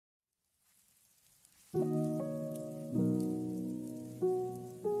I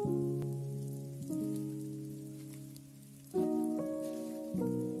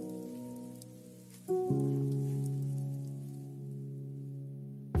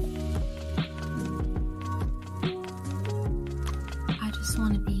just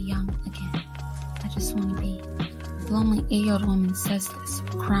want to be young again. I just want to be. The lonely 8-year-old woman says this,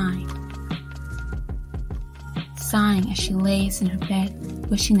 crying, sighing as she lays in her bed,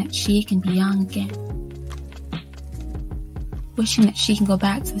 wishing that she can be young again. Wishing that she can go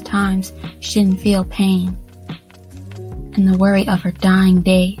back to the times she didn't feel pain and the worry of her dying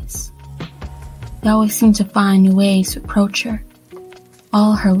days. They always seem to find new ways to approach her.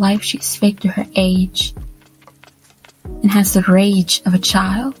 All her life she's faked to her age and has the rage of a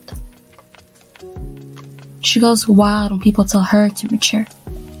child. She goes wild when people tell her to mature.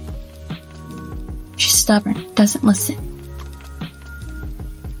 She's stubborn, doesn't listen.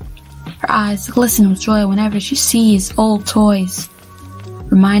 Her eyes glisten with joy whenever she sees old toys,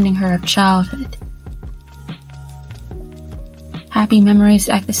 reminding her of childhood. Happy memories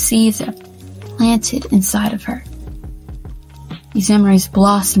act as seeds that are planted inside of her. These memories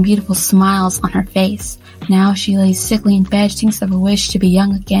blossom beautiful smiles on her face. Now she lays sickly in bed, thinks of a wish to be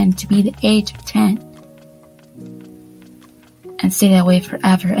young again, to be the age of 10. And stay that way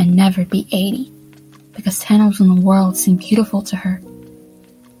forever and never be 80. Because 10 was when the world seemed beautiful to her.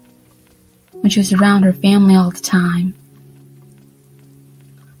 When she was around her family all the time.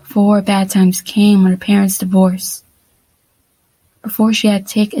 Before bad times came when her parents divorced. Before she had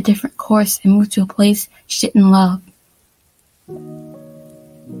to take a different course and move to a place she didn't love.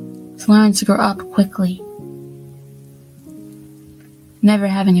 She learned to grow up quickly. Never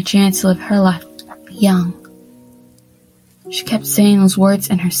having a chance to live her life young. She kept saying those words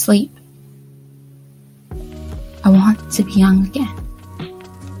in her sleep. I want to be young again.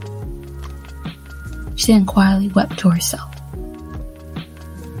 She then quietly wept to herself.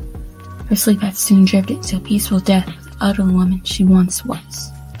 Her sleep had soon drifted to a peaceful death with the elderly woman she once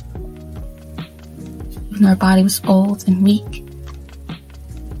was. Even though her body was old and weak,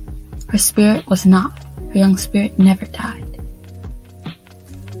 her spirit was not. Her young spirit never died.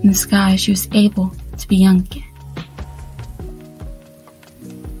 In the sky, she was able to be young again.